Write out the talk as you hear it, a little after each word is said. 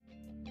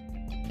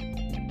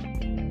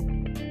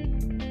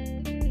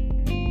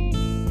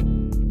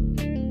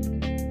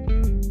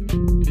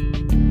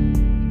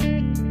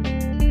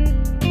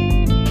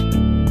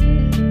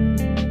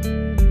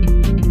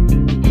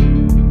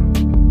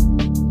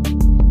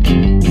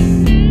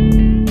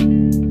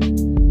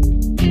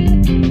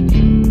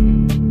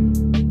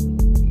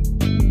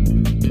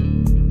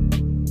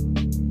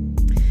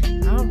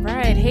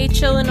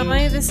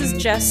family. This is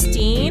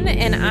Justine,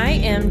 and I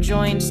am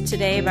joined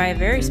today by a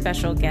very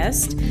special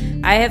guest.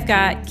 I have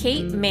got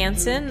Kate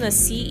Manson, the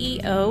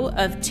CEO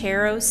of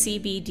Taro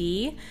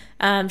CBD.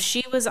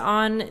 She was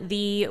on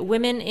the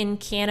Women in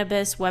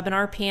Cannabis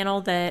webinar panel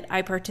that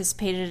I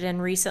participated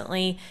in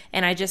recently,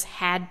 and I just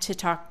had to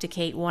talk to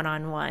Kate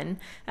one-on-one.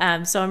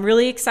 So I'm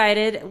really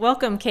excited.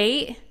 Welcome,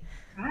 Kate.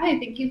 Hi,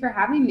 thank you for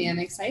having me. I'm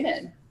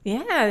excited.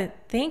 Yeah,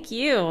 thank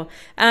you.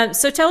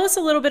 So tell us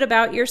a little bit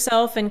about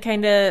yourself and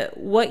kind of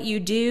what you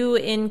do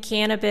in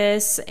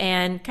cannabis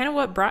and kind of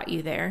what brought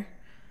you there.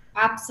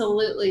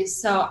 Absolutely.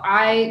 So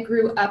I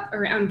grew up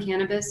around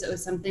cannabis. It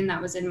was something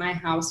that was in my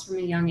house from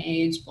a young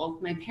age.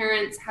 Both my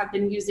parents have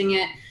been using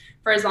it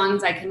for as long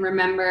as I can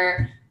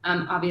remember,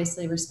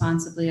 obviously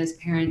responsibly as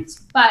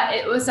parents. But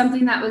it was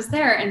something that was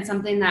there and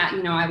something that,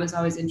 I was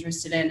always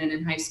interested in. And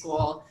in high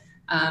school,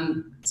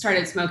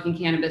 started smoking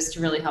cannabis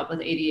to really help with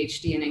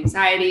ADHD and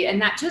anxiety.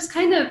 And that just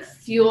kind of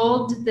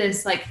fueled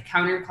this like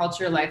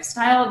counterculture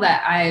lifestyle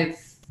that I've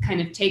kind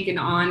of taken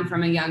on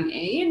from a young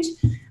age.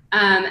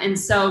 And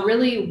so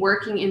really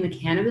working in the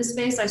cannabis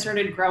space, I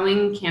started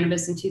growing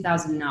cannabis in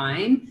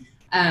 2009.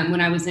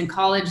 When I was in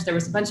college, there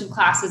was a bunch of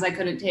classes I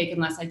couldn't take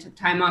unless I took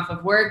time off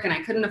of work, and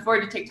I couldn't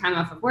afford to take time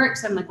off of work.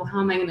 So I'm like, well, how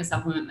am I going to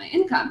supplement my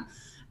income?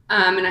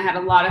 And I had a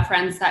lot of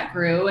friends that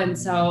grew. And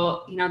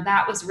so,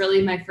 that was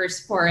really my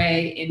first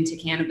foray into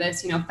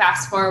cannabis.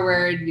 Fast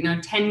forward,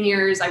 10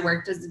 years, I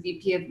worked as the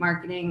VP of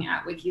marketing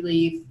at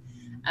WikiLeaf.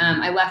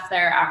 I left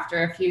there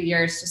after a few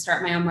years to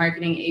start my own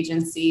marketing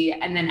agency,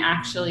 and then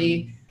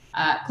actually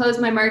closed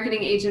my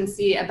marketing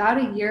agency about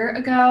a year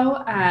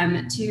ago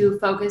to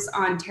focus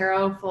on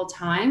Taro full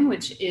time,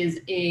 which is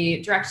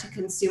a direct to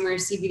consumer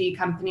CBD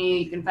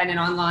company. You can find it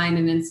online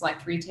and in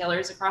select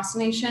retailers across the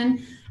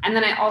nation. And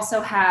then I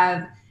also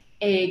have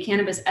a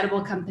cannabis edible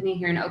company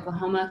here in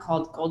Oklahoma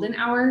called Golden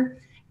Hour.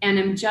 And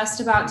I'm just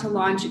about to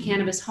launch a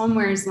cannabis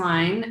homewares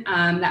line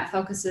that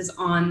focuses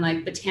on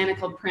like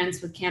botanical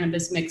prints with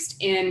cannabis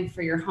mixed in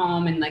for your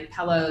home, and like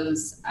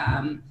pillows,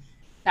 and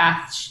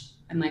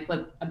like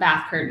with a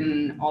bath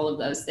curtain, all of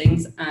those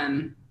things.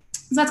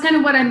 So that's kind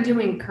of what I'm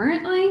doing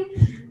currently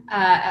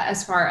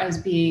as far as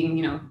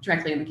being,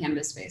 directly in the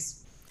cannabis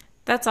space.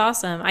 That's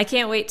awesome. I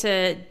can't wait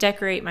to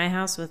decorate my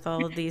house with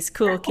all of these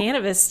cool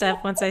cannabis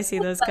stuff once I see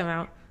those come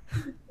out.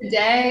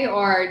 Today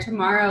or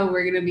tomorrow,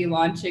 we're going to be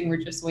launching.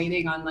 We're just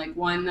waiting on like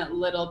one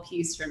little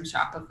piece from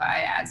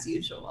Shopify as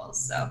usual.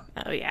 So,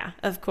 oh yeah,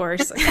 of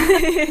course.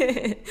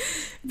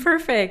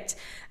 Perfect.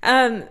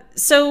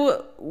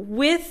 So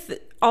with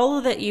all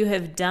of that you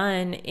have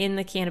done in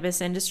the cannabis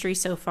industry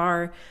so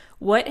far,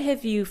 what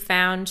have you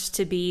found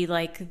to be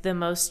like the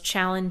most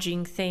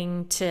challenging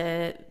thing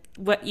to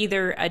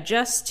either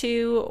adjust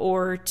to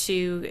or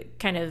to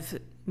kind of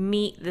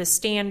meet the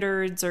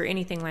standards or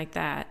anything like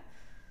that?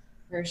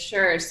 For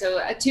sure.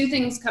 So two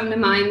things come to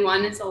mind.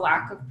 One is a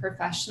lack of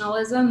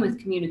professionalism with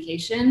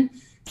communication.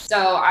 So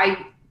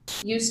I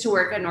used to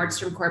work at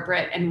Nordstrom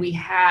Corporate, and we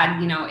had,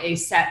 a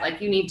set,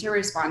 like you need to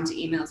respond to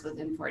emails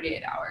within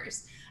 48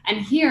 hours.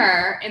 And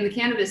here in the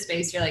cannabis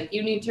space, you're like,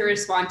 you need to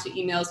respond to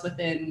emails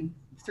within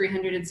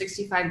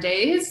 365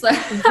 days.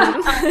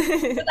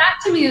 Mm-hmm. So that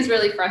to me is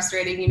really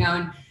frustrating,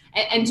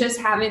 and just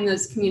having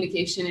those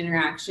communication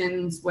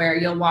interactions where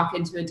you'll walk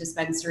into a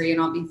dispensary and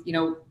I'll be,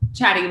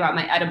 chatting about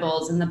my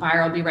edibles, and the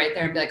buyer will be right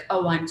there and be like,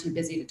 oh, I'm too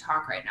busy to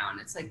talk right now. And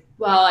it's like,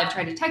 well, I've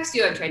tried to text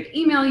you. I've tried to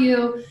email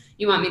you.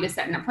 You want me to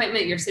set an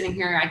appointment? You're sitting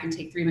here. I can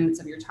take 3 minutes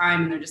of your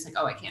time. And they're just like,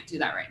 oh, I can't do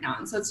that right now.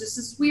 And so it's just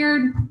this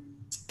weird,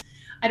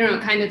 I don't know,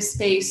 kind of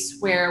space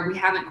where we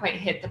haven't quite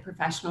hit the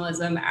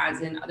professionalism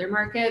as in other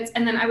markets.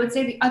 And then I would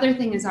say the other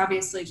thing is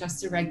obviously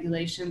just the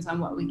regulations on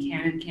what we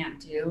can and can't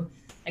do.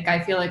 Like,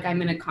 I feel like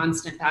I'm in a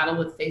constant battle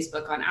with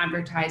Facebook on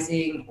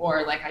advertising,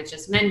 or like I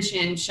just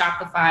mentioned,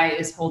 Shopify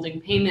is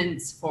holding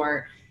payments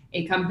for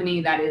a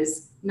company that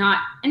is not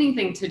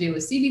anything to do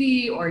with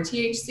CBD or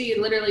THC,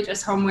 literally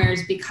just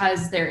homewares,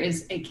 because there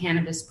is a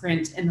cannabis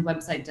print and the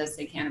website does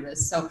say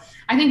cannabis. So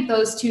I think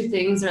those two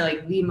things are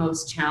like the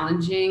most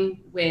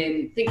challenging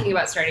when thinking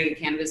about starting a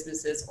cannabis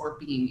business or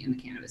being in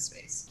the cannabis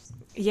space.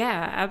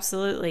 Yeah,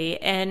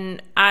 absolutely.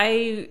 And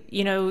I've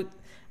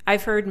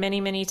heard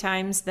many, many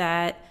times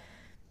that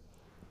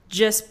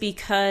just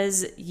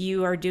because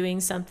you are doing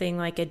something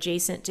like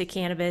adjacent to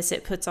cannabis,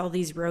 it puts all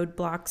these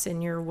roadblocks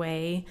in your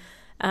way.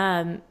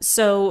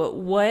 So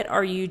what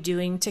are you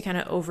doing to kind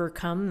of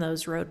overcome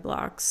those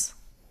roadblocks?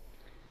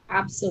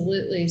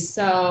 Absolutely.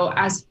 So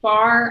as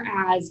far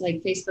as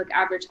like Facebook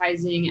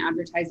advertising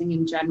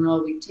in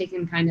general, we've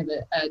taken kind of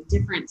a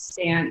different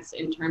stance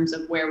in terms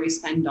of where we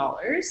spend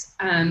dollars.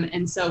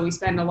 And so we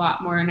spend a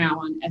lot more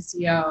now on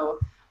SEO,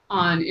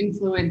 on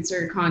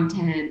influencer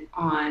content,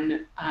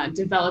 on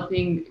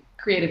developing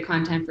creative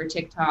content for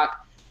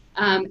TikTok.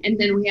 And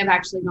then we have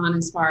actually gone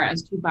as far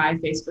as to buy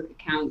Facebook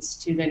accounts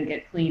to then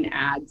get clean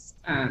ads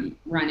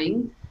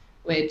running,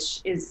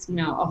 which is,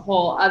 a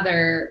whole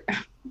other,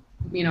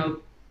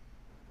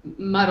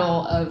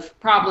 muddle of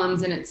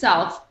problems in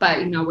itself, but,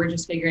 we're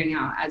just figuring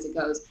out as it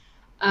goes.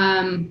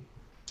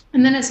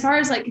 And then as far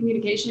as like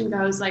communication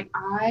goes, like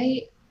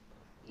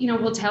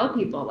we'll tell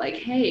people like,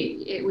 hey,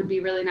 it would be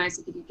really nice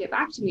if you could get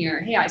back to me, or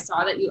hey, I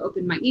saw that you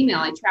opened my email.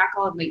 I track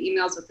all of my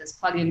emails with this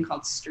plugin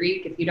called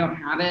Streak. If you don't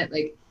have it,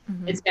 like,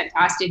 it's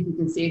fantastic. You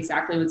can see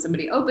exactly when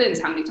somebody opens,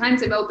 how many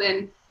times they've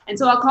opened. And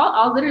so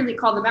I'll literally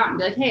call them out and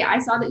be like, hey, I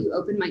saw that you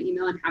opened my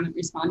email and haven't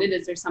responded.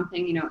 Is there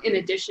something, in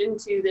addition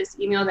to this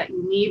email that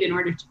you need in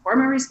order to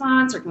form a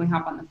response, or can we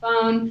hop on the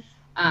phone?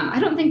 I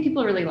don't think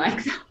people really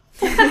like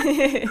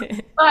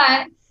that.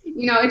 But,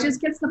 it just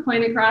gets the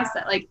point across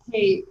that like,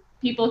 hey,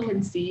 people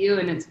can see you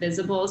and it's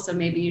visible. So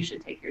maybe you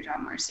should take your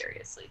job more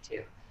seriously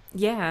too.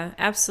 Yeah,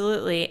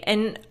 absolutely.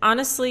 And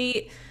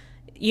honestly,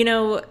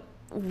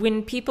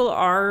 when people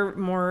are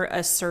more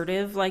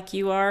assertive like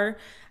you are,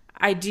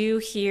 I do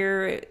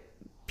hear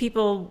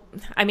people,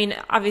 I mean,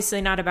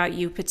 obviously not about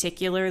you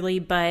particularly,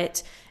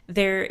 but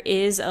there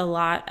is a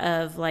lot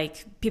of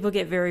like, people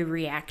get very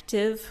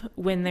reactive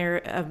when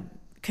they're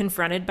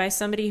confronted by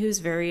somebody who's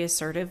very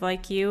assertive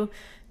like you.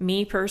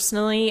 Me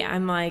personally,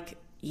 I'm like,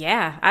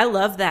 yeah, I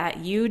love that.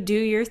 You do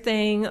your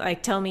thing.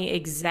 Like, tell me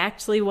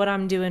exactly what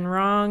I'm doing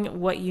wrong,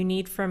 what you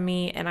need from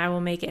me, and I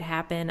will make it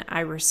happen.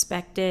 I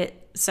respect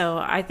it. So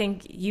I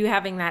think you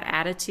having that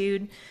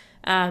attitude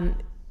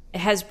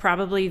has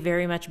probably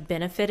very much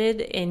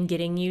benefited in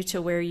getting you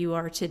to where you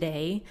are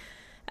today.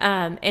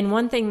 And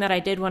one thing that I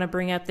did want to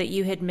bring up that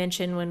you had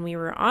mentioned when we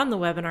were on the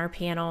webinar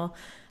panel,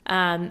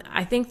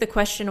 I think the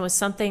question was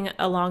something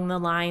along the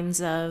lines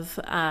of,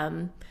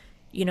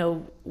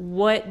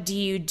 what do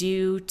you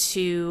do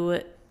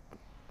to,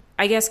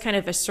 I guess, kind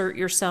of assert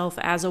yourself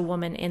as a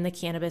woman in the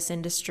cannabis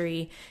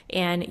industry?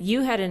 And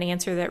you had an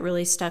answer that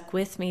really stuck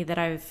with me that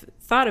I've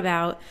thought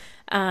about,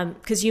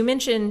 because you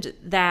mentioned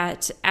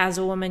that as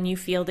a woman, you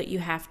feel that you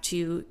have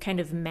to kind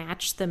of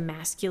match the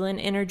masculine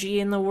energy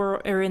in the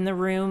world or in the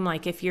room.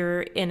 Like if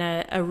you're in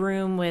a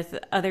room with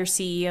other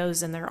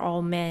CEOs and they're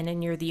all men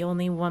and you're the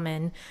only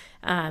woman,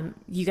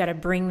 you got to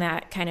bring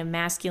that kind of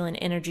masculine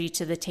energy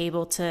to the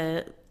table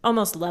to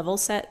almost level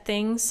set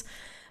things.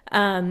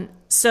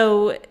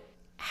 So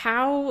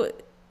how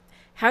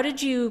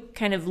did you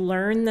kind of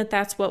learn that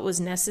that's what was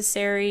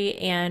necessary,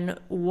 and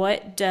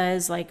what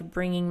does like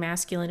bringing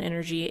masculine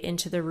energy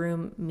into the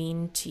room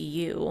mean to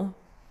you?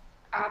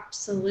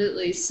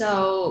 Absolutely.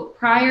 So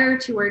prior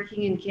to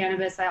working in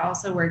cannabis, I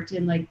also worked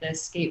in like the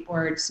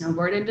skateboard,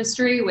 snowboard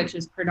industry, which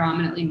is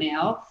predominantly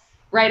male.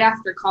 Right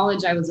after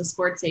college, I was a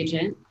sports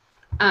agent.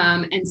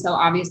 And so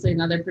obviously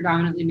another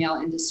predominantly male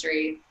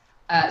industry.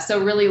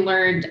 So really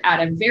learned at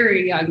a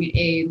very young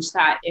age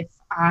that if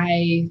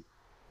I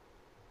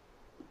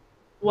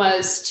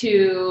was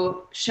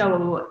to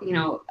show,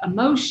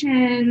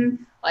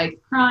 emotion,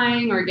 like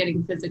crying or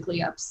getting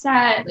physically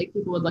upset, like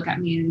people would look at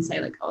me and say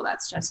like, oh,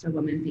 that's just a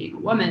woman being a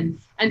woman.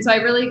 And so I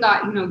really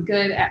got,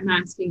 good at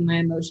masking my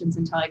emotions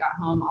until I got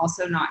home,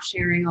 also not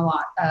sharing a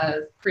lot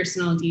of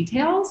personal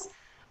details.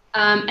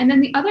 And then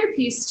the other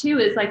piece too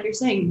is like you're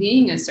saying,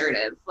 being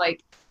assertive.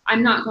 Like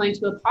I'm not going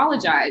to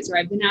apologize, or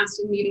I've been asked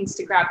in meetings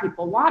to grab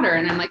people water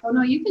and I'm like, oh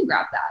no, you can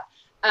grab that.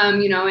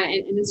 And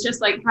it's just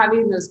like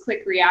having those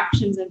quick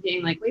reactions of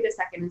being like, wait a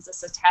second, is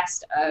this a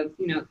test of,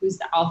 who's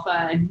the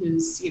alpha and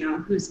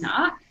who's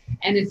not?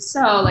 And if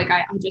so, like,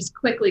 I just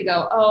quickly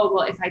go, oh,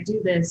 well, if I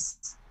do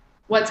this,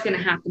 what's going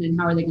to happen and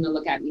how are they going to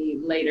look at me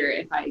later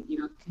if I,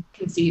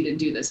 concede and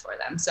do this for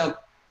them? So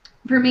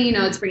for me,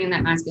 it's bringing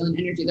that masculine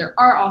energy. There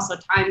are also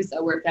times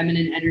though where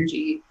feminine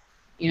energy,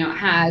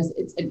 has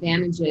its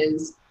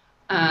advantages.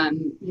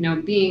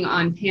 Being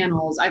on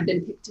panels, I've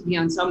been picked to be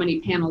on so many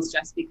panels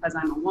just because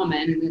I'm a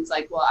woman. And it's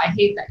like, well, I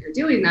hate that you're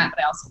doing that,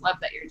 but I also love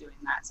that you're doing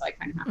that. So I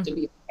kind of have to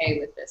be okay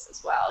with this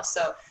as well.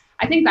 So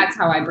I think that's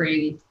how I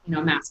bring,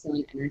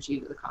 masculine energy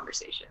to the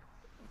conversation.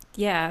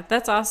 Yeah,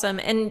 that's awesome.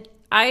 And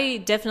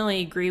I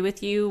definitely agree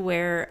with you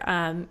where,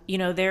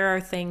 there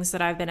are things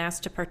that I've been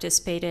asked to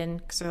participate in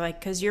because they're like,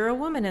 because you're a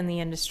woman in the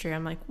industry.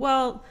 I'm like,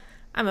 well,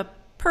 I'm a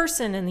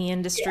person in the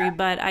industry,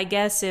 but I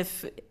guess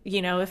if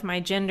my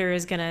gender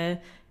is going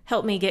to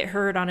help me get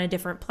heard on a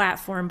different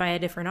platform by a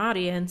different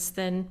audience,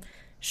 then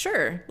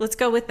sure, let's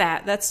go with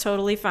that. That's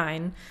totally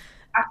fine.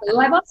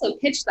 Well, I've also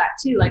pitched that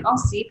too. Like I'll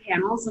see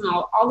panels and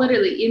I'll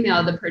literally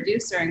email the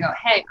producer and go,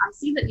 hey, I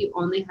see that you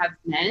only have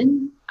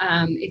men.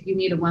 If you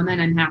need a woman,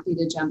 I'm happy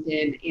to jump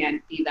in and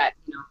be that,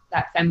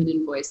 that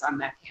feminine voice on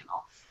that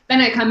panel.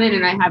 Then I come in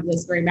and I have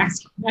this very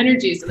masculine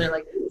energy. So they're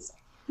like,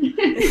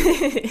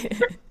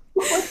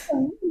 what's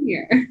going on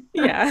here?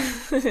 Yeah.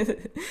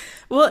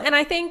 Well, and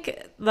I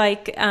think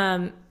like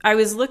I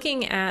was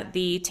looking at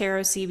the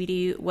Tarot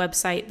CBD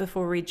website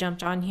before we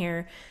jumped on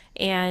here,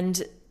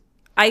 and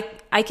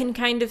I can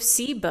kind of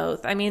see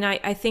both. I mean,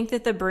 I think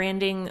that the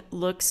branding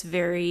looks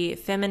very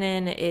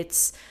feminine.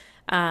 It's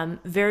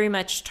very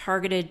much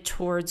targeted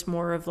towards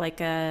more of like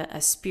a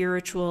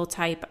spiritual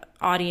type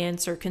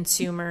audience or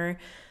consumer.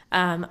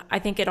 I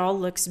think it all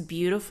looks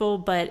beautiful,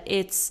 but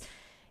it's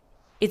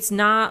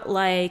not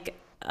like,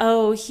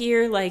 oh,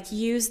 here, like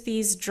use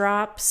these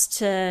drops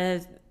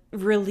to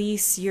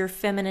release your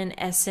feminine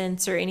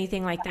essence or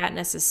anything like that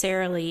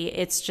necessarily.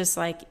 It's just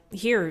like,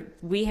 here,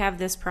 we have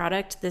this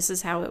product. This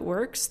is how it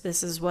works.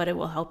 This is what it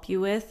will help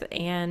you with.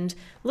 And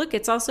look,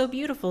 it's also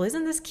beautiful.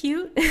 Isn't this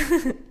cute?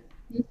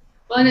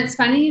 Well, and it's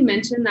funny you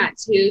mentioned that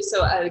too.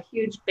 So a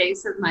huge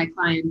base of my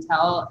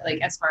clientele,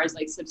 like as far as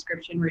like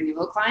subscription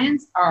renewal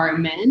clients, are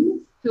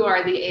men who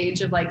are the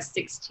age of like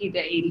 60 to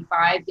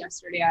 85.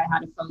 Yesterday, I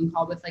had a phone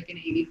call with like an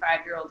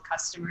 85-year-old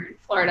customer in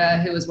Florida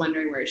who was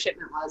wondering where his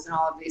shipment was and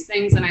all of these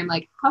things. And I'm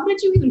like, how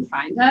did you even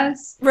find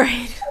us?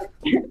 Right.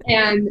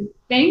 And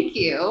thank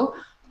you.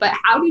 But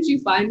how did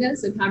you find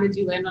us and how did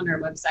you land on our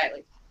website?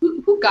 Like,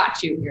 who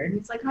got you here? And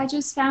he's like, I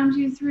just found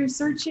you through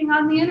searching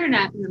on the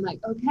internet. And I'm like,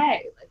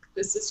 okay, like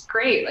this is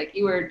great. Like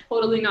you were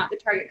totally not the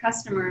target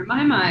customer in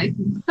my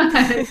mind, but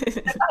I'm glad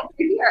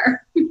you're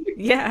here.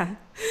 Yeah.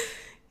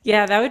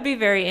 Yeah, that would be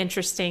very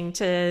interesting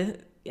to,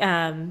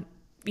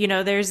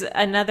 there's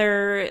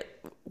another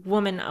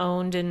woman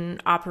owned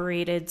and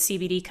operated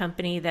CBD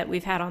company that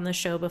we've had on the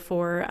show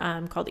before,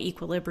 called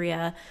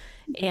Equilibria.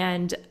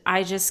 And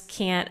I just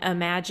can't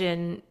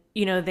imagine,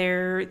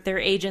 their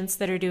agents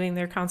that are doing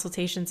their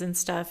consultations and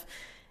stuff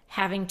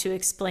having to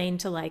explain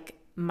to like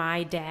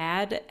my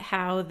dad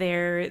how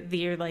their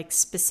like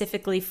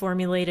specifically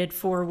formulated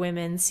for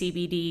women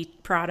CBD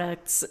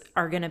products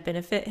are going to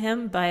benefit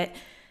him. But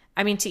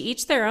I mean, to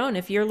each their own.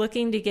 If you're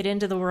looking to get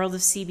into the world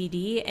of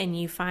CBD and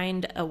you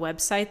find a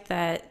website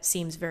that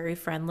seems very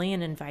friendly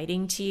and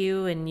inviting to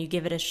you and you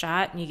give it a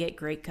shot and you get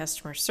great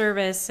customer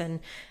service, and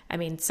I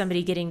mean,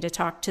 somebody getting to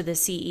talk to the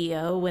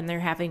CEO when they're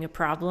having a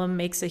problem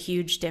makes a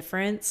huge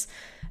difference.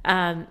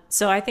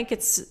 So I think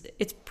it's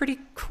pretty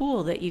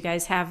cool that you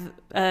guys have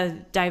a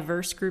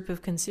diverse group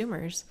of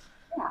consumers.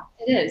 Yeah,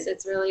 it is.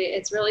 It's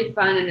really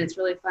fun, and it's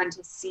really fun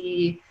to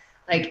see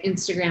like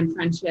Instagram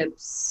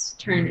friendships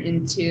turn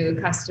into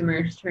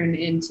customers, turn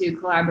into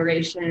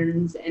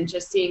collaborations, and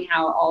just seeing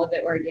how all of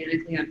it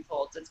organically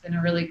unfolds. It's been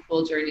a really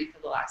cool journey for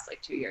the last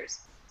like 2 years.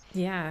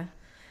 Yeah.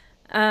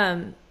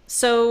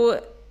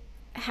 So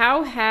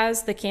how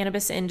has the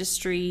cannabis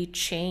industry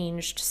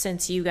changed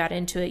since you got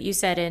into it? You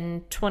said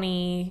in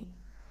 2009.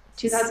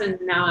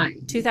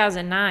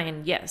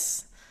 2009,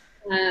 yes.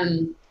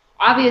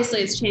 Obviously,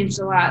 it's changed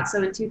a lot.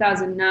 So in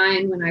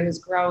 2009, when I was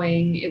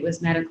growing, it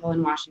was medical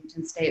in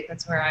Washington State.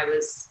 That's where I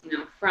was,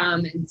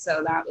 from. And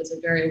so that was a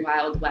very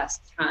Wild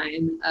West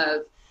time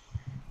of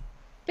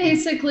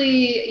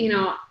basically,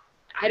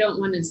 I don't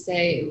want to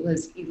say it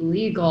was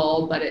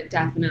illegal, but it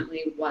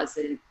definitely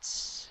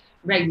wasn't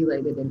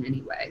regulated in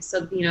any way.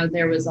 So,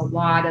 there was a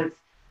lot of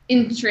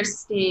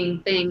interesting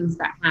things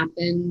that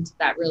happened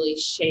that really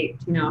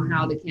shaped,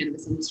 how the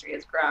cannabis industry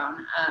has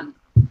grown.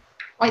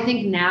 I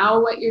think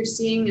now what you're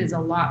seeing is a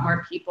lot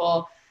more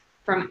people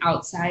from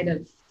outside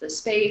of the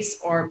space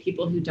or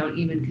people who don't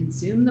even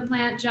consume the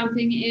plant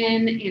jumping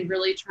in and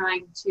really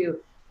trying to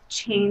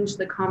change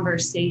the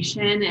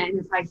conversation. And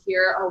if I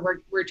hear, oh,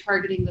 we're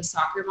targeting the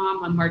soccer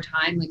mom one more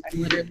time, like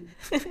I'm literally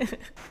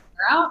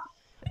out.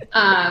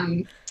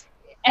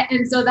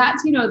 And so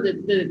that's,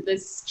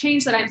 this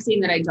change that I'm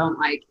seeing that I don't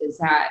like is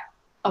that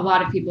a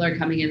lot of people are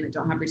coming in that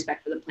don't have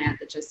respect for the plant,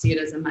 that just see it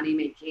as a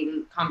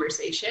money-making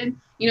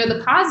conversation.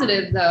 The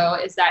positive, though,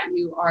 is that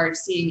you are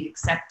seeing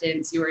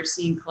acceptance. You are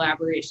seeing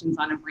collaborations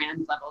on a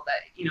brand level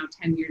that,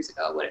 10 years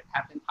ago wouldn't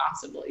have been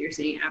possible. You're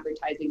seeing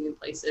advertising in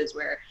places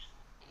where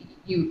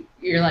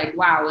you're like,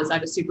 wow, was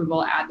that a Super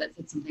Bowl ad that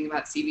said something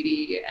about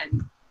CBD?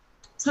 And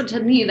so to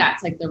me,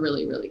 that's like the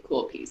really, really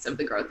cool piece of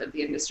the growth of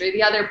the industry.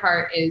 The other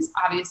part is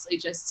obviously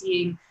just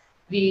seeing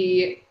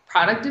the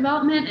product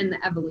development and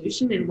the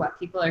evolution and what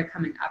people are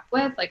coming up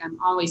with. Like I'm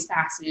always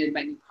fascinated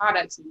by new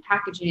products and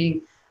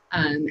packaging,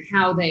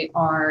 how they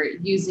are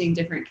using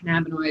different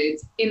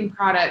cannabinoids in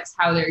products,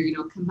 how they're,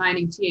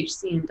 combining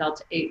THC and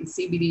Delta-8 and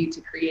CBD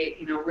to create,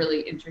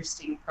 really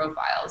interesting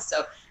profiles.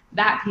 So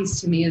that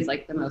piece to me is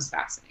like the most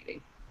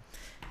fascinating.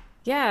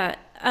 Yeah.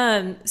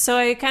 So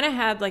I kind of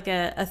had like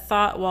a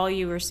thought while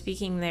you were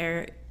speaking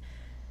there,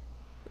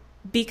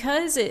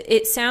 because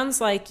it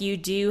sounds like you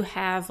do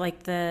have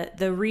like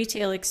the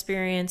retail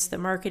experience, the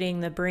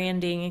marketing, the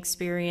branding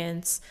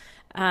experience.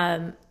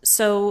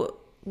 So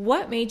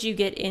what made you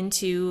get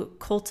into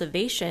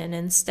cultivation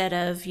instead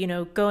of,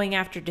 going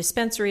after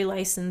dispensary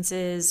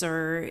licenses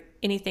or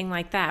anything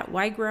like that?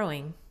 Why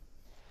growing?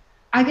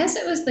 I guess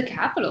it was the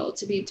capital,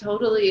 to be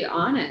totally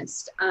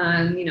honest.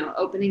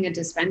 Opening a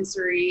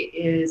dispensary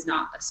is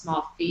not a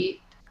small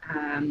feat.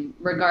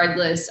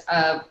 Regardless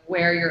of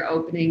where you're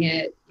opening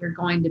it, you're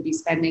going to be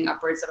spending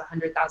upwards of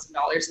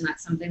 $100,000, and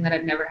that's something that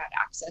I've never had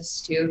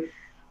access to.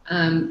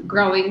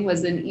 Growing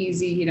was an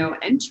easy,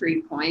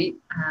 entry point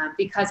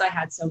because I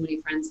had so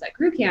many friends that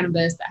grew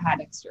cannabis that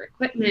had extra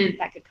equipment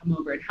that could come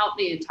over and help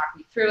me and talk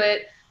me through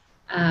it.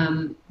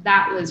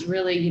 That was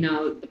really,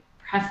 the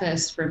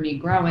preface for me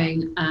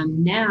growing.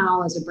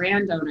 Now, as a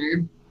brand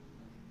owner,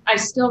 I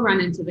still run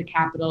into the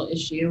capital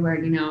issue where,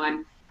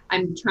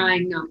 I'm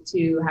trying not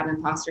to have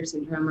imposter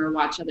syndrome or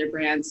watch other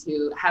brands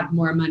who have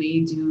more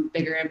money do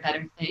bigger and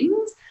better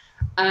things.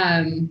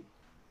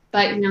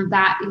 But,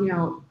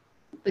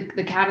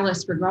 the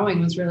catalyst for growing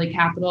was really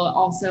capital.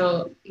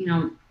 Also,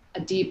 a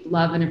deep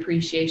love and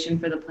appreciation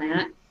for the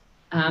plant.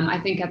 I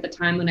think at the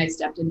time when I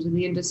stepped into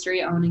the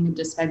industry, owning a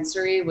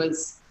dispensary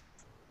was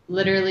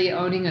literally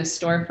owning a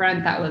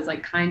storefront that was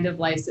like kind of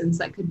licensed,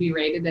 that could be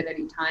raided at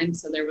any time.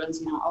 So there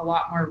was, a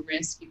lot more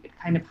risk. You could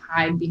kind of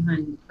hide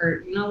behind the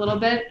curtain a little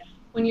bit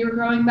when you were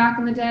growing back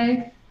in the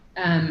day.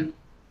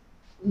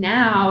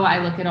 Now I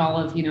look at all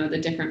of, the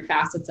different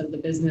facets of the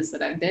business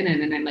that I've been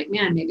in, and I'm like,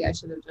 man, maybe I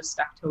should have just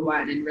stuck to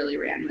one and really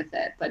ran with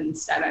it. But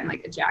instead I'm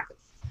like a jack of,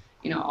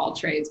 all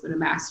trades, but a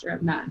master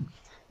of none.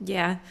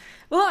 Yeah.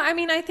 Well, I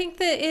mean, I think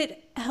that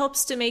it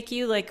helps to make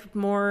you like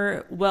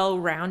more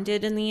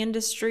well-rounded in the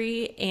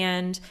industry.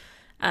 And,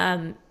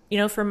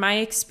 from my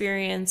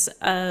experience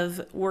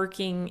of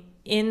working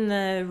in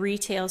the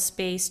retail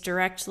space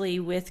directly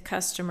with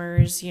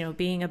customers,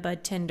 being a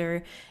bud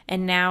tender,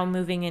 and now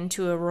moving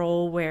into a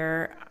role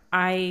where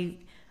I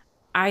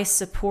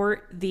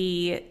support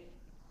the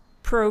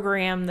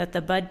program that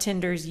the bud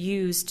tenders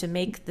use to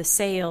make the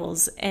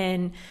sales.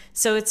 And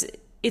so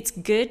it's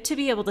good to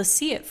be able to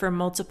see it from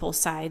multiple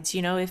sides.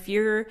 If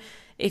your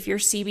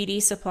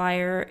CBD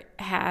supplier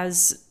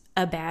has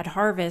a bad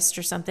harvest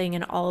or something,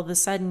 and all of a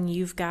sudden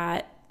you've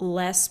got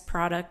less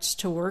product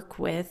to work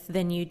with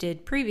than you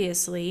did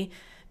previously,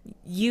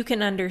 you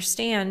can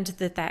understand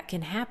that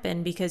can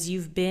happen because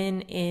you've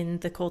been in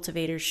the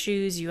cultivator's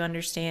shoes. You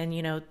understand,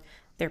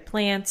 their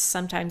plants.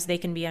 Sometimes they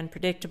can be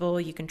unpredictable.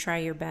 You can try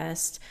your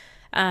best.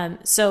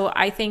 So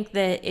I think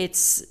that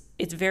it's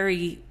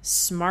very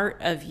smart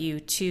of you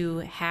to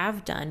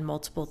have done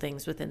multiple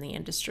things within the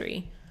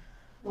industry.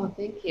 Well,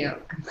 thank you.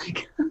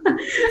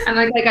 I'm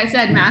like I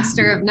said,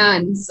 master of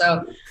none.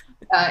 So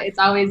it's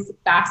always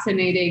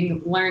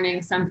fascinating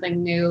learning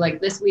something new.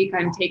 Like this week,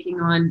 I'm taking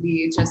on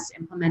the just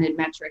implemented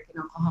metric in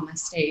Oklahoma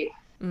State.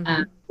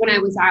 Mm-hmm. When I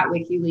was at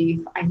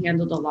WikiLeaf, I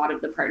handled a lot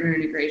of the partner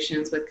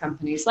integrations with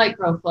companies like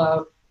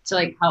GrowFlow to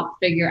like help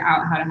figure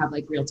out how to have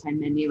like real-time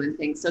menu and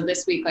things. So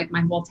this week, like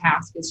my whole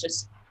task is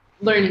just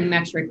learning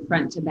metric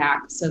front to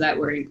back so that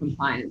we're in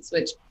compliance,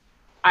 which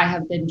I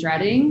have been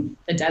dreading.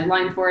 The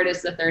deadline for it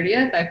is the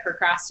 30th. I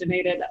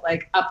procrastinated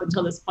like up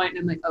until this point, and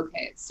I'm like,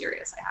 okay, it's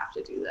serious. I have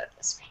to do that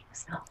this week.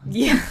 So.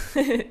 Yeah.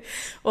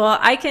 Well,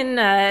 I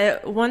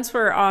can, once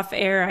we're off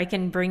air, I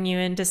can bring you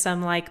into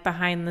some like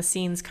behind the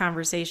scenes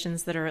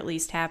conversations that are at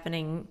least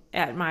happening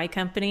at my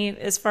company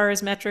as far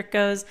as metric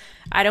goes.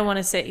 I don't want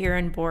to sit here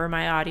and bore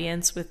my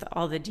audience with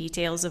all the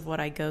details of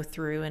what I go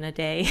through in a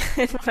day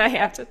and what I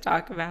have to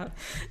talk about.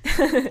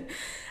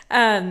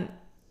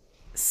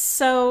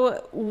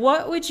 So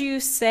what would you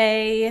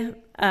say,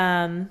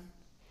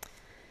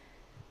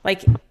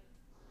 like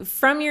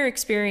from your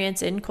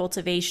experience in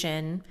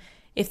cultivation,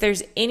 if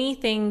there's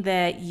anything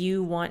that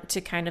you want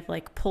to kind of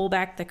like pull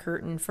back the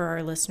curtain for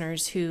our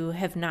listeners who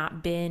have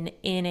not been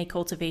in a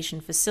cultivation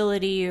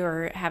facility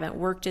or haven't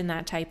worked in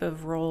that type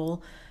of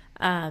role,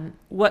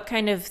 what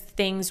kind of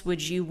things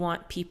would you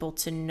want people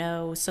to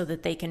know so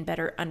that they can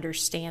better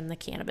understand the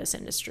cannabis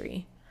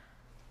industry?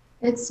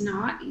 It's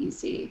not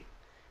easy.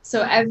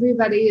 So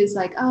everybody is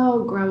like,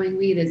 oh, growing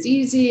weed is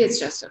easy. It's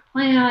just a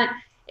plant.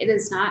 It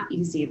is not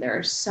easy. There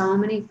are so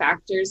many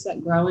factors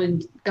that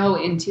go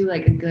into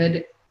like a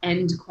good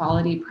end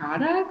quality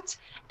product.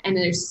 And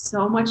there's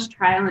so much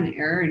trial and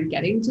error in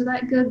getting to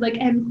that good like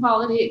end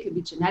quality. It could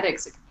be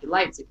genetics, it could be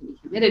lights, it could be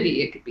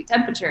humidity, it could be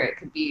temperature, it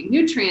could be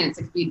nutrients,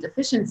 it could be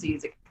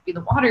deficiencies, it could be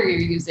the water you're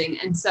using.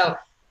 And so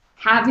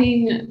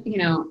having,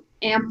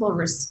 ample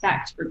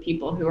respect for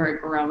people who are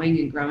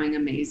growing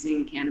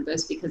amazing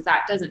cannabis, because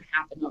that doesn't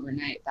happen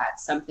overnight.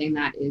 That's something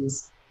that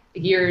is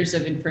years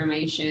of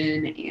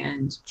information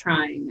and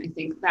trying. I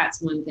think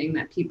that's one thing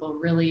that people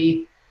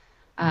really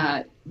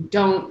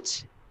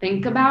don't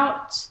think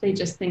about. They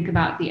just think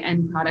about the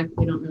end product.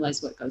 They don't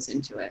realize what goes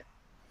into it.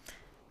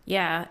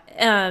 Yeah.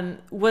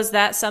 Was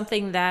that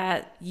something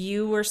that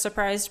you were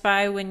surprised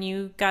by when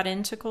you got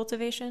into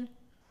cultivation?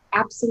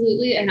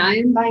 Absolutely. And I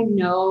am by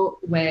no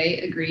way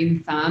a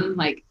green thumb.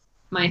 Like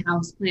my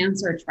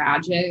houseplants are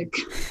tragic.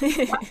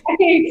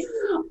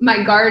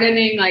 My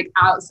gardening, like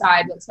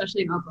outside,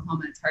 especially in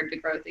Oklahoma, it's hard to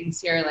grow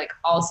things here. Like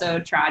also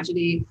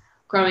tragedy.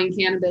 Growing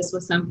cannabis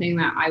was something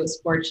that I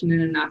was fortunate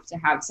enough to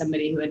have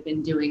somebody who had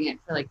been doing it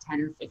for like 10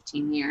 or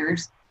 15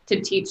 years to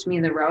teach me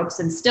the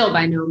ropes. And still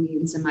by no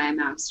means am I a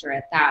master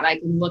at that. I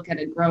can look at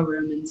a grow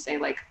room and say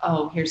like,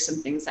 oh, here's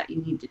some things that you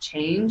need to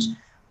change.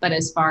 But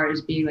as far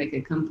as being like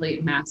a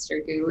complete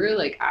master guru,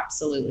 like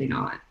absolutely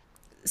not.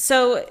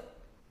 So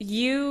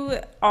you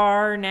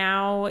are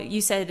now, you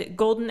said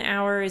Golden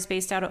Hour is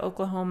based out of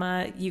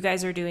Oklahoma. You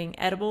guys are doing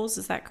edibles,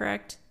 is that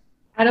correct?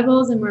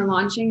 Edibles, and we're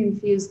launching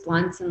infused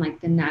blunts in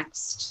like the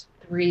next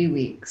 3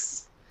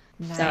 weeks.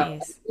 Nice. So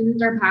as soon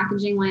as our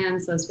packaging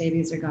lands, those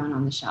babies are going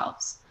on the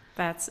shelves.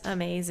 That's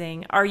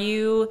amazing. Are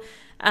you,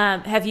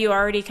 have you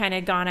already kind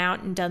of gone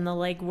out and done the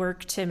legwork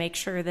to make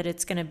sure that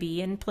it's going to be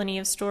in plenty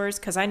of stores?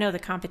 Because I know the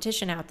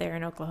competition out there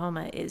in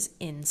Oklahoma is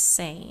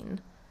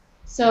insane.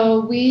 So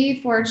we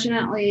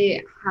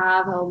fortunately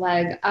have a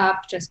leg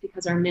up just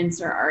because our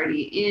mints are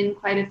already in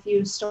quite a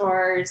few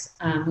stores.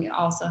 We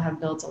also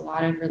have built a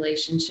lot of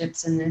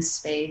relationships in this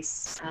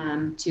space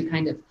to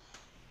kind of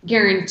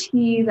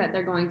guarantee that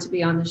they're going to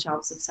be on the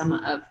shelves of some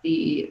of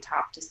the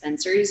top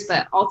dispensaries,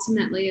 but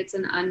ultimately it's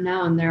an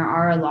unknown. There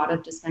are a lot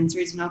of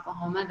dispensaries in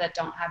Oklahoma that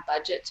don't have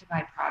budget to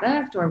buy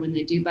product, or when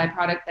they do buy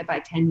product, they buy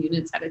 10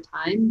 units at a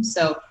time.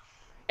 So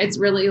it's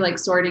really like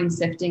sorting,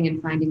 sifting,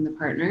 and finding the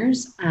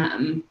partners.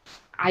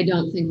 I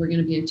don't think we're going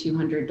to be in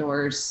 200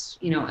 doors,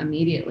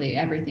 immediately.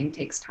 Everything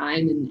takes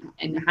time,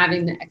 and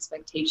having the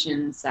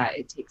expectations that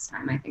it takes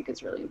time, I think,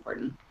 is really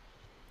important.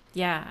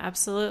 Yeah,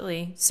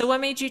 absolutely. So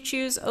what made you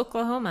choose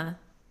Oklahoma?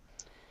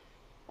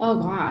 Oh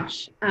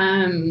gosh.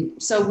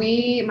 So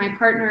my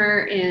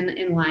partner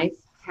in life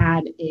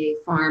had a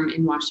farm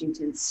in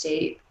Washington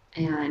State,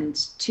 and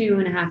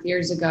 2.5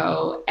 years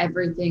ago,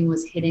 everything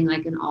was hitting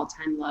like an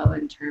all-time low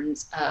in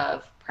terms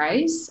of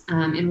price.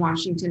 In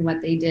Washington,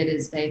 what they did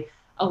is they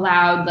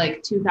allowed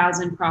like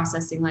 2,000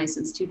 processing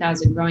license,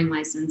 2,000 growing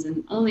license,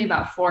 and only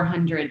about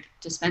 400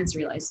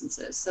 dispensary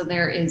licenses. So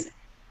there is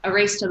a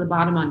race to the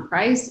bottom on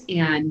price,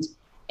 and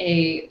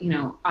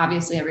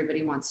obviously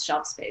everybody wants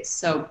shelf space.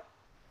 So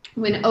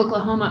when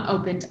Oklahoma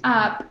opened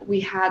up, we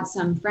had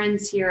some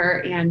friends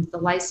here, and the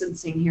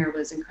licensing here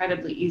was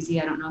incredibly easy.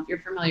 I don't know if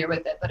you're familiar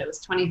with it, but it was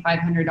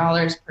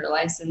 $2,500 per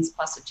license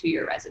plus a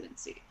 2-year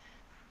residency.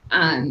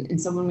 And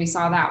so when we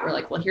saw that, we're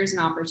like, well, here's an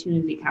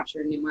opportunity to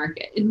capture a new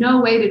market. In no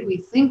way did we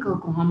think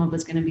Oklahoma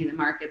was going to be the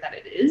market that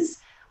it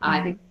is.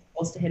 I think it's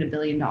supposed to hit $1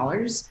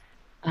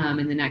 billion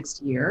in the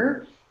next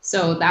year.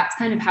 So that's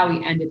kind of how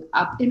we ended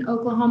up in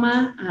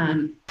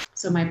Oklahoma.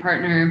 So my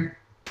partner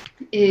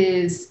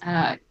is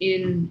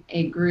in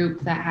a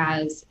group that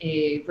has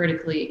a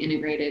vertically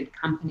integrated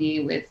company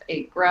with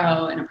a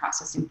grow and a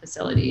processing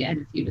facility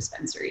and a few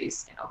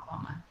dispensaries in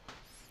Oklahoma.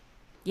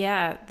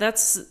 Yeah,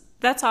 that's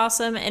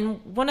awesome. And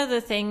one of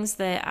the things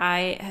that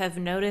I have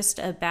noticed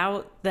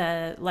about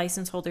the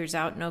license holders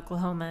out in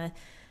Oklahoma,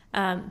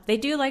 they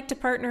do like to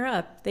partner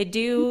up. They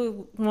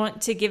do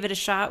want to give it a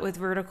shot with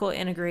vertical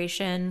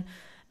integration,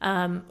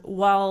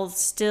 while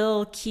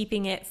still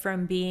keeping it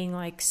from being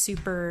like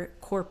super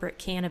corporate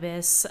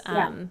cannabis,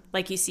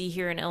 like you see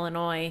here in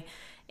Illinois.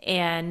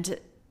 And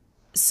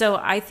so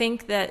I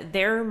think that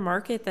their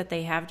market that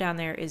they have down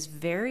there is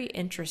very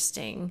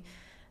interesting.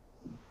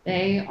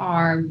 They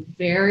are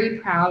very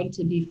proud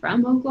to be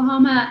from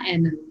Oklahoma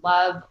and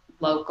love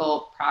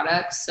local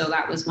products. So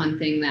that was one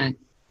thing that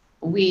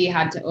we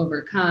had to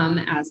overcome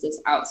as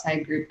this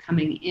outside group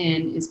coming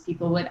in, is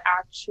people would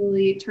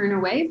actually turn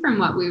away from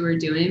what we were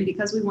doing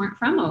because we weren't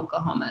from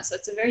Oklahoma. So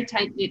it's a very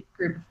tight knit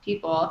group of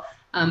people.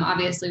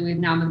 Obviously, we've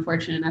now been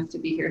fortunate enough to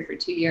be here for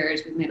 2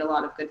 years. We've made a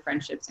lot of good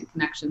friendships and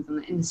connections in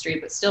the industry,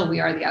 but still, we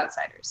are the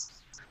outsiders.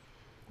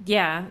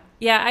 Yeah.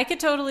 Yeah, I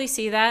could totally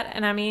see that.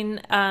 And I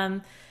mean,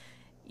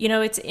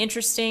 it's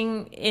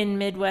interesting in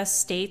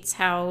Midwest states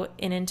how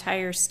an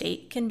entire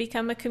state can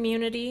become a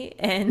community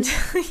and,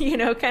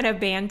 kind of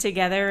band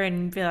together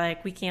and be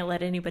like, we can't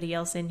let anybody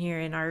else in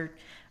here in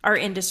our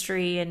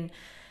industry. And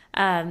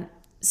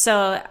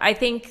so I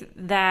think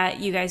that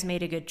you guys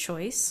made a good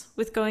choice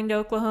with going to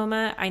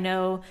Oklahoma. I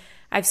know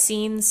I've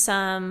seen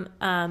some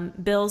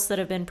bills that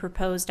have been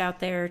proposed out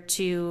there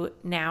to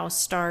now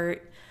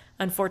start,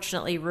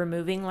 unfortunately,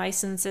 removing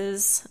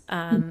licenses,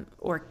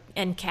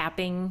 and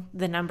capping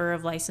the number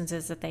of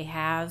licenses that they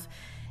have.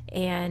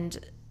 And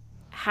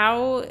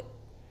how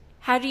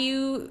do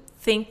you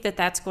think that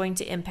that's going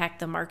to impact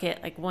the market?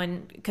 Like,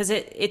 because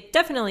it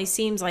definitely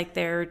seems like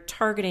they're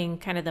targeting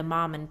kind of the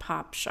mom and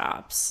pop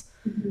shops.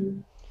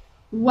 Mhm.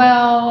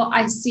 Well,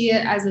 I see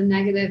it as a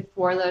negative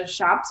for those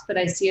shops, but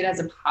I see it as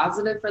a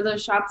positive for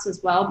those shops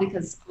as well,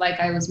 because like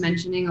I was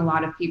mentioning, a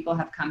lot of people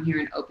have come here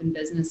and opened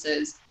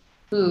businesses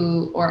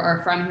who, or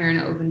are from here and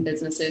open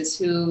businesses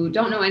who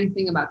don't know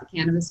anything about the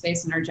cannabis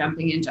space and are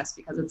jumping in just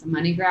because it's a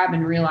money grab,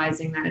 and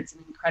realizing that it's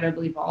an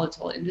incredibly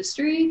volatile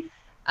industry.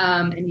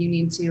 And you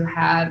need to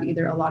have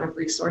either a lot of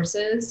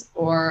resources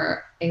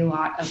or a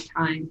lot of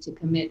time to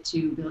commit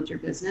to build your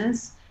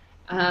business.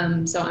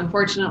 So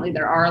unfortunately,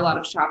 there are a lot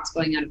of shops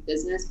going out of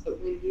business, but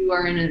when you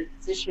are in a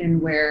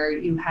position where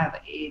you have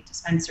a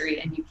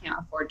dispensary and you can't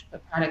afford to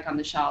put product on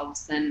the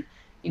shelves, then,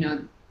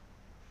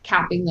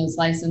 capping those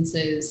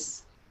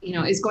licenses,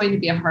 is going to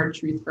be a hard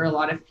truth for a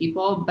lot of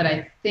people. But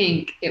I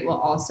think it will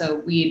also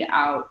weed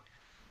out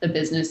the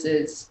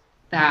businesses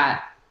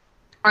that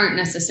aren't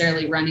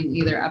necessarily running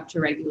either up to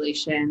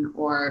regulation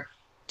or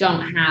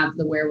don't have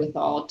the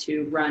wherewithal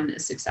to run a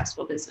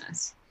successful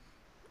business.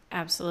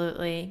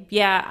 Absolutely.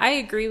 Yeah, I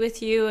agree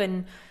with you.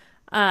 And,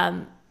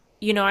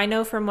 I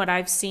know from what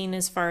I've seen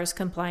as far as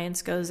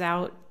compliance goes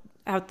out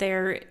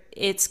there,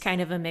 it's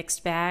kind of a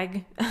mixed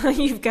bag.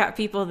 You've got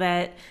people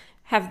that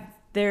have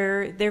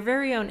their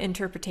very own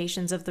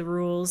interpretations of the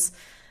rules,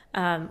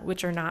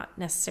 which are not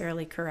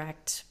necessarily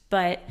correct.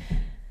 But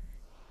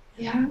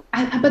Yeah,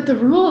 but the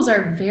rules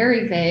are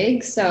very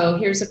vague. So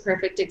here's a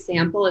perfect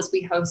example is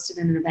we hosted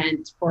an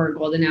event for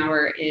Golden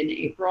Hour in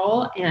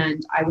April,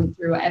 and I went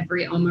through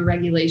every OMA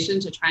regulation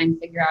to try and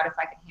figure out if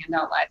I could hand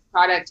out live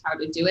product, how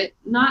to do it.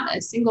 Not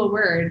a single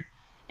word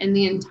in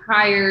the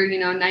entire,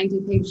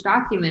 90-page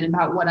document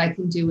about what I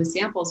can do with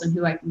samples and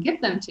who I can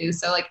give them to.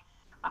 So like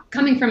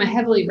coming from a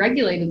heavily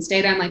regulated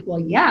state, I'm like, well,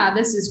 yeah,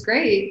 this is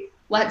great.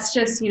 Let's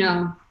just,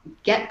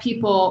 get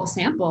people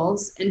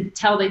samples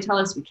until they tell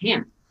us we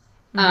can't.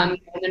 And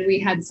then we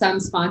had some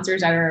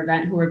sponsors at our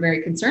event who were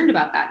very concerned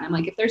about that. And I'm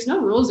like, if there's no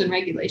rules and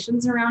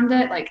regulations around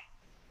it, like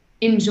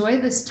enjoy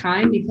this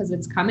time because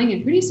it's coming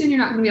and pretty soon you're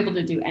not going to be able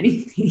to do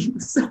anything.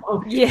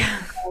 So,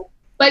 Yeah.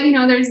 but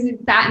there's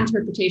that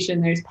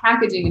interpretation, there's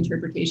packaging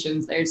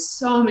interpretations, there's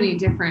so many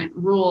different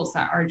rules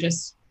that are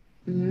just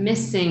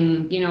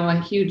missing,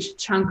 a huge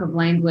chunk of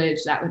language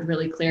that would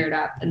really clear it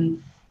up.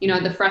 And,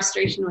 the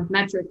frustration with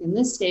Metric in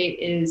this state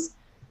is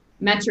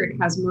Metric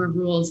has more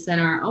rules than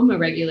our OMA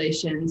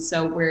regulations.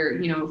 So we're,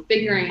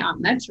 figuring out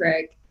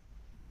Metric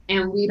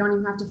and we don't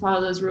even have to follow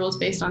those rules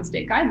based on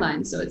state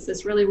guidelines. So it's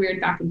this really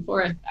weird back and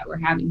forth that we're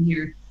having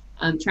here,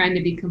 trying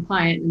to be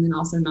compliant and then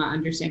also not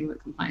understanding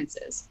what compliance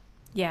is.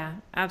 Yeah,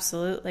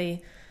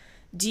 absolutely.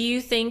 Do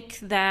you think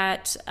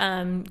that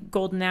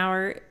Golden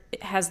Hour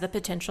has the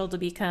potential to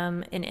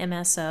become an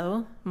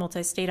MSO,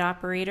 multi-state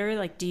operator?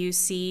 Like, do you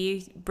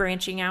see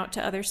branching out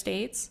to other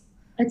states?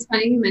 It's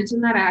funny you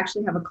mentioned that. I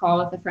actually have a call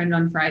with a friend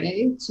on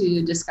Friday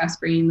to discuss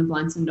bringing the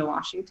blunts into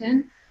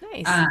Washington.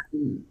 Nice.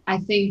 I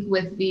think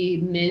with the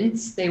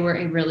mints, they were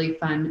a really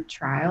fun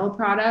trial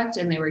product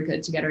and they were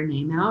good to get our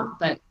name out,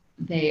 but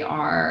they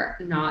are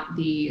not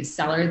the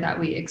seller that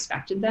we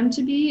expected them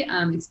to be,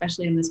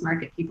 especially in this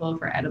market. People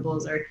for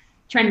edibles are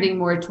trending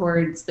more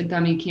towards the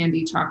gummy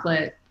candy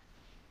chocolate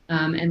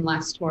and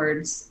less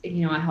towards,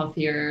 a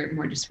healthier,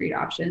 more discreet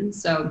option.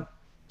 So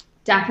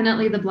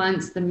definitely the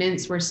blunts, the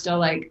mints, we're still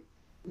like,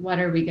 what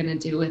are we going to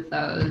do with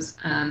those?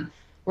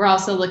 We're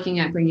also looking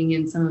at bringing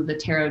in some of the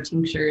taro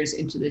tinctures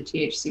into the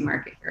THC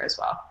market here as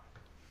well.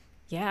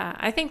 Yeah,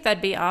 I think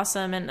that'd be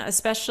awesome. And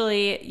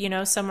especially,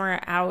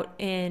 somewhere out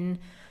in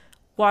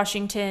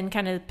Washington,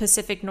 kind of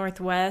Pacific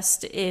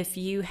Northwest, if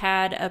you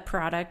had a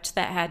product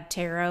that had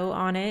taro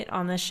on it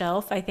on the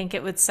shelf, I think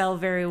it would sell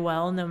very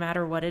well no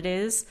matter what it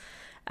is.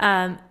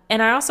 And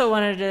I also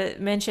wanted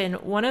to mention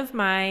one of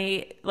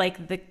my,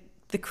 like,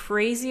 the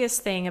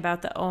craziest thing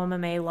about the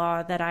OMMA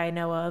law that I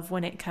know of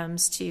when it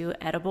comes to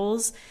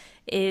edibles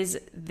is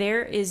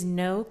there is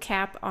no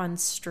cap on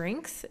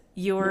strength.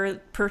 Your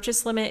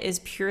purchase limit is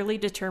purely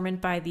determined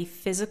by the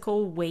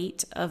physical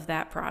weight of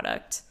that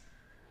product.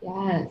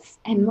 Yes.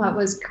 And what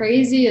was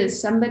crazy is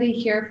somebody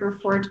here for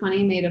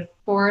 420 made a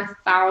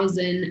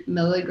 4,000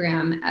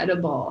 milligram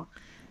edible.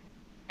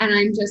 And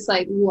I'm just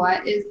like,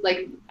 what is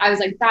like, I was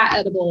like, that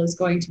edible is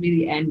going to be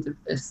the end of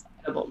this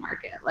edible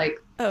market. Like,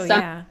 something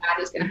bad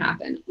is going to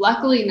happen.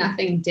 Luckily,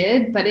 nothing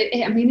did, but it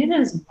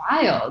is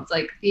wild.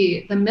 Like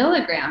the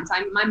milligrams,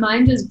 my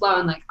mind is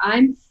blown. Like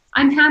I'm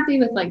happy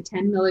with like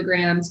 10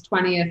 milligrams,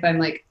 20 if I'm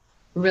like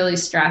really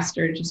stressed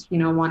or just,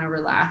 want to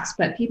relax.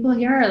 But people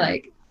here are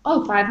like,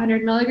 oh,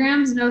 500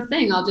 milligrams, no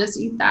thing. I'll just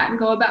eat that and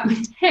go about my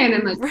day. And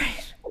I'm like,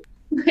 right.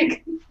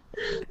 Like,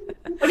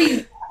 what do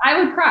you? I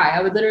would cry.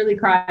 I would literally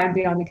cry and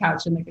be on the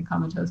couch in like a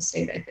comatose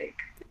state, I think.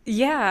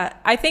 Yeah,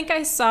 I think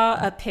I saw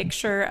a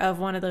picture of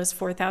one of those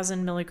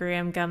 4,000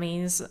 milligram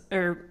gummies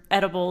or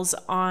edibles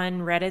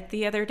on Reddit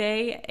the other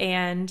day,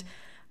 and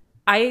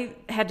I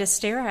had to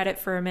stare at it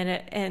for a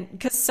minute, and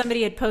because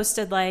somebody had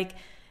posted like,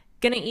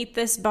 "Gonna eat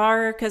this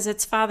bar because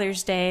it's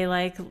Father's Day,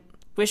 like,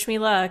 wish me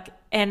luck,"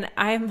 and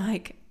I'm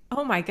like,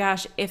 oh my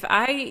gosh, if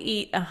I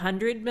eat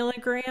 100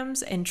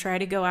 milligrams and try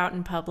to go out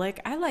in public,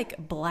 I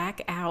like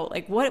black out.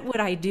 Like, what would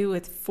I do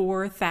with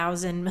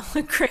 4,000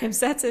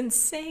 milligrams? That's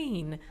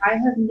insane. I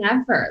have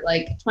never,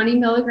 like 20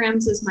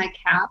 milligrams is my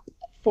cap.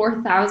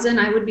 4,000,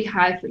 I would be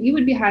high for, you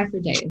would be high for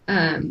days.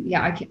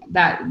 Yeah, I can't,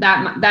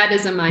 that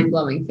is a mind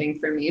blowing thing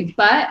for me.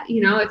 But,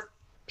 if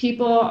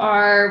people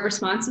are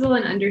responsible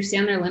and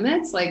understand their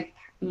limits, like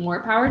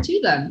more power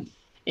to them.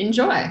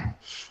 Enjoy.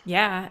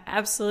 Yeah,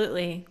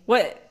 absolutely.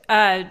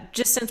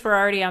 Just since we're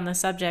already on the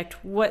subject,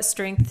 what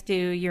strength do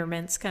your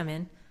mints come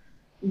in?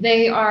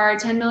 They are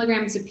 10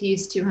 milligrams a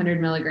piece,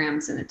 200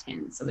 milligrams in a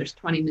tin. So there's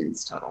 20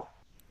 mints total.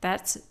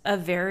 That's a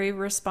very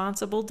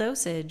responsible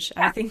dosage.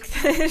 Yeah. I think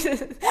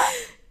that,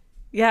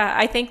 yeah,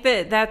 I think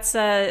that that's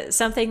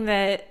something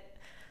that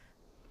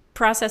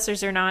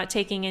processors are not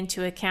taking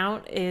into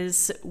account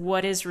is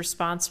what is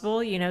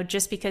responsible.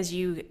 Just because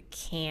you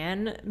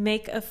can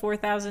make a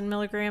 4,000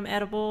 milligram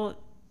edible,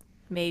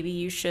 maybe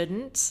you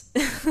shouldn't.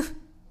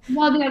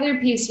 Well, the other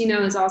piece,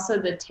 is also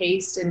the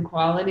taste and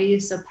quality.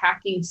 So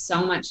packing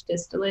so much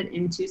distillate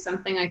into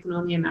something, I can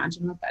only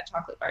imagine what that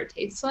chocolate bar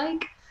tastes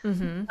like.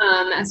 Mm-hmm.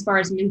 As far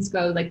as mints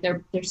go, like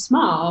they're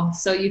small,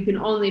 so you can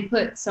only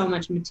put so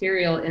much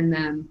material in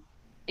them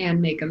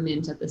and make a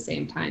mint at the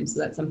same time. So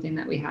that's something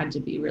that we had to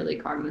be really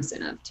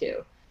cognizant of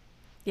too.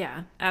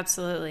 Yeah,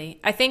 absolutely.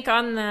 I think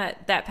on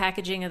that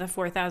packaging of the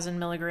 4,000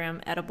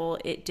 milligram edible,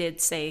 it did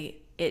say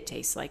it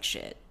tastes like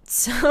shit.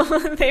 So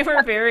they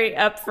were very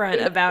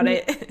upfront about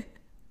it.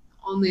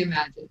 Only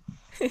imagine.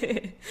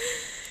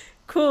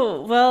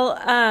 Cool.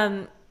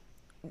 Well,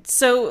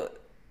 so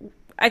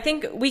I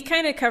think we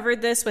kind of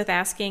covered this with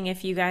asking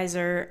if you guys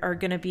are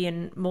going to be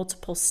in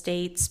multiple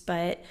states,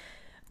 but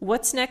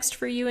what's next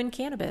for you in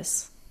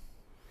cannabis?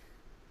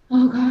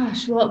 Oh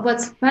gosh. Well,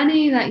 what's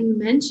funny that you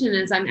mention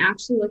is I'm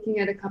actually looking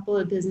at a couple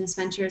of business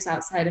ventures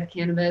outside of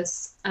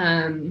cannabis.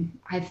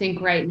 I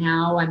think right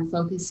now I'm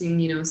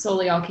focusing,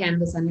 solely all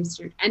cannabis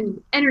industry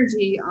and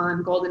energy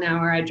on Golden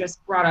Hour. I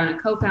just brought on a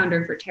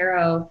co-founder for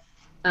Taro,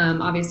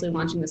 obviously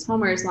launching this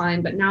homewares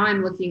line, but now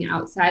I'm looking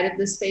outside of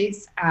the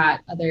space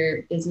at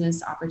other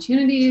business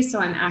opportunities. So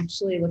I'm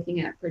actually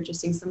looking at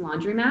purchasing some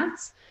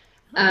laundromats,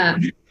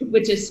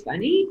 which is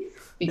funny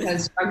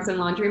because drugs and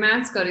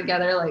laundromats go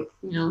together like,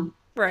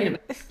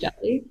 Right.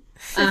 jelly.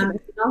 And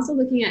also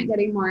looking at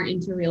getting more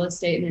into real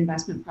estate and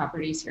investment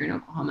properties here in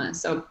Oklahoma.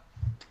 So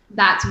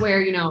that's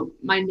where,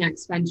 my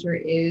next venture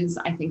is.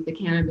 I think the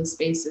cannabis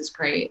space is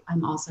great.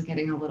 I'm also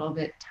getting a little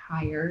bit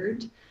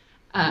tired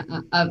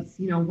of,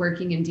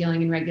 working and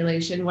dealing in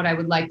regulation. What I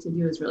would like to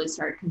do is really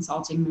start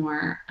consulting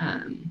more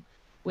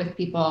with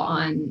people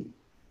on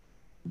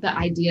the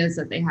ideas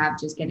that they have,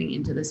 just getting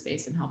into the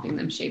space and helping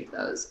them shape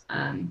those.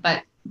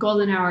 But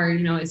Golden Hour,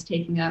 is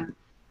taking up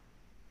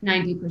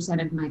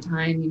 90% of my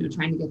time,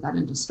 trying to get that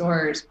into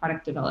stores,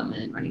 product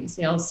development, running a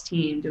sales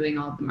team, doing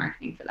all of the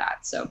marketing for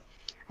that. So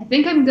I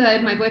think I'm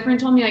good. My boyfriend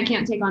told me I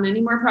can't take on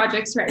any more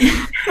projects right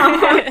now.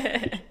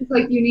 It's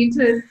like you need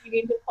to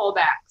pull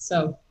back.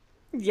 So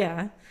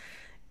Yeah.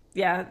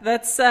 Yeah,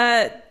 that's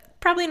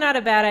probably not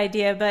a bad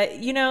idea,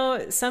 but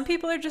some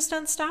people are just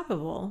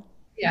unstoppable.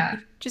 yeah,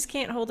 Just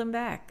can't hold them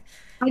back.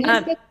 I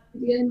just get the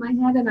idea in my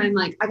head and I'm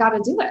like, I got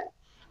to do it.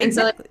 And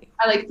so Exactly.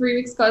 I 3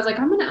 weeks ago, I was like,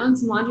 I'm going to own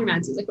some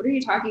laundromats. He's like, what are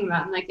you talking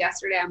about? And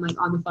yesterday, I'm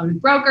on the phone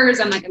with brokers.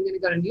 I'm like, I'm going to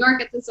go to New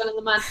York at this end of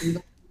the month and go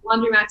to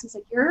laundromats. He's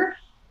like, you're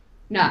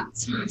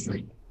nuts. So I was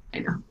like, I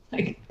know,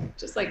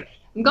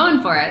 I'm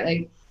going for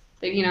it.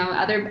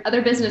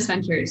 Other business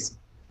ventures.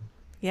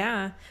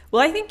 Yeah.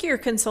 Well, I think your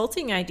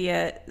consulting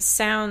idea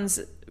sounds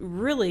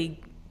really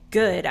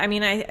good. I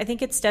mean, I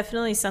think it's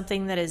definitely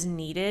something that is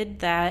needed,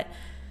 that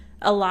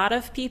a lot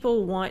of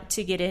people want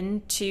to get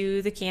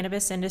into the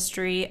cannabis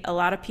industry. A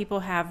lot of people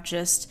have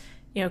just,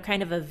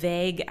 kind of a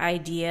vague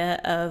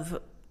idea of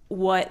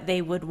what they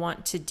would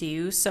want to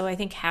do. So I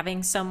think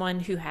having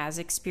someone who has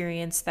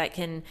experience that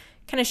can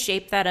kind of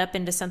shape that up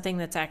into something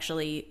that's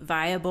actually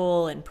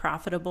viable and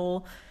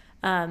profitable,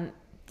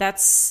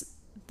 that's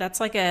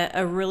like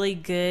a really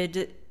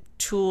good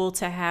tool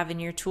to have in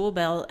your tool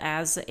belt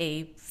as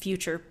a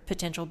future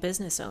potential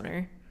business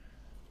owner.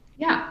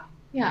 Yeah.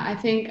 Yeah. I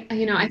think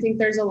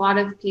there's a lot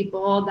of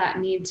people that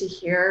need to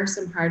hear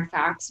some hard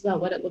facts about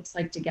what it looks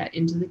like to get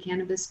into the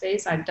cannabis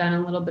space. I've done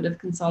a little bit of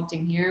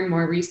consulting here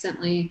more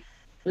recently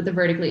with a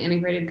vertically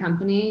integrated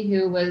company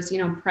who was,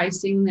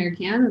 pricing their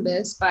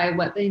cannabis by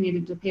what they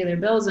needed to pay their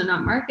bills and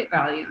not market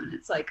value. And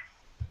it's like,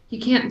 you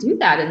can't do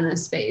that in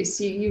this space.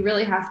 You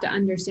really have to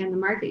understand the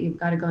market. You've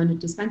got to go into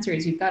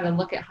dispensaries. You've got to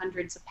look at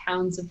hundreds of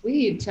pounds of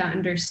weed to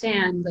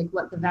understand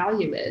what the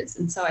value is.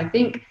 And so I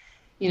think,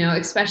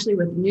 especially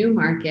with new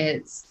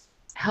markets,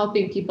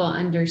 helping people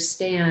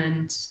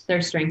understand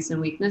their strengths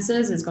and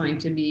weaknesses is going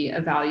to be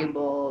a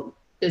valuable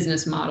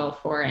business model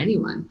for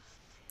anyone.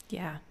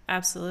 Yeah,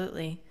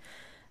 absolutely.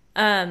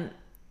 Um,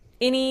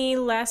 any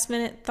last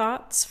minute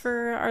thoughts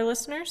for our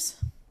listeners?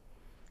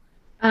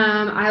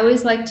 I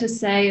always like to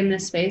say in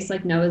this space,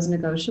 no is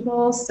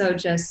negotiable. So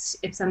just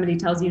if somebody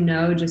tells you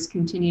no, just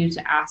continue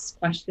to ask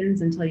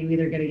questions until you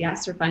either get a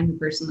yes or find the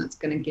person that's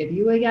going to give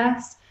you a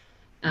yes.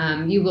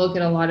 You will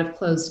get a lot of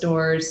closed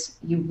doors.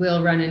 You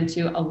will run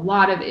into a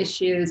lot of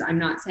issues. I'm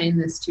not saying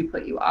this to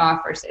put you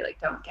off or say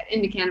don't get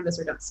into cannabis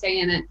or don't stay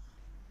in it,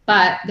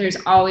 but there's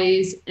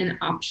always an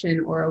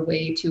option or a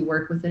way to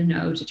work with a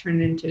no to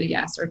turn it into a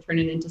yes or turn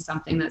it into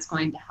something that's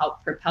going to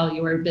help propel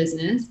your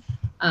business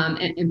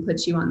and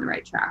put you on the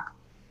right track.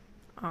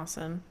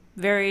 Awesome.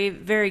 Very,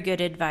 very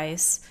good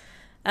advice.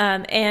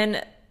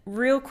 And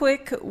real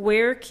quick,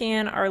 where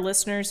can our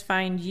listeners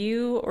find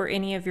you or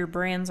any of your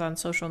brands on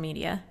social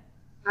media?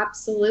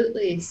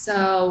 Absolutely.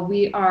 So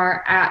we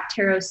are at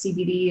Taro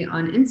CBD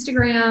on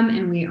Instagram,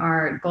 and we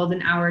are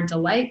Golden Hour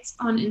Delights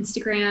on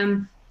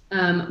Instagram.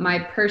 My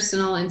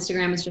personal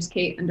Instagram is just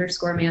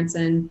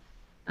Kate_Manson.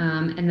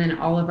 And then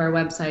all of our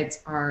websites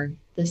are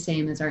the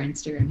same as our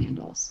Instagram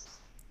handles.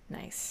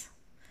 Nice.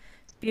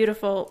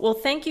 Beautiful. Well,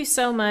 thank you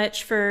so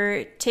much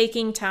for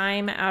taking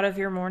time out of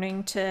your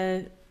morning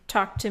to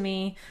talk to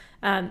me.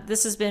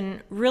 This has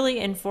been really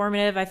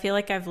informative. I feel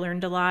like I've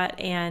learned a lot,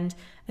 and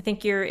I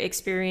think your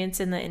experience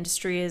in the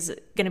industry is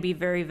going to be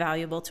very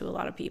valuable to a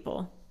lot of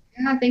people.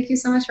 Yeah, thank you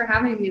so much for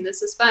having me.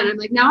 This is fun. I'm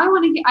now I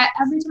want to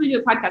every time I do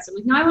a podcast,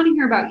 I'm now I want to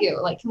hear about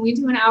you. Can we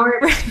do an hour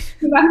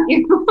about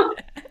you?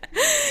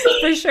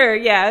 For sure.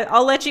 Yeah.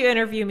 I'll let you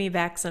interview me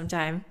back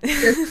sometime.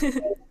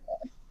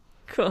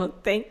 Cool.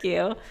 Thank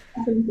you.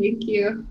 Awesome. Thank you.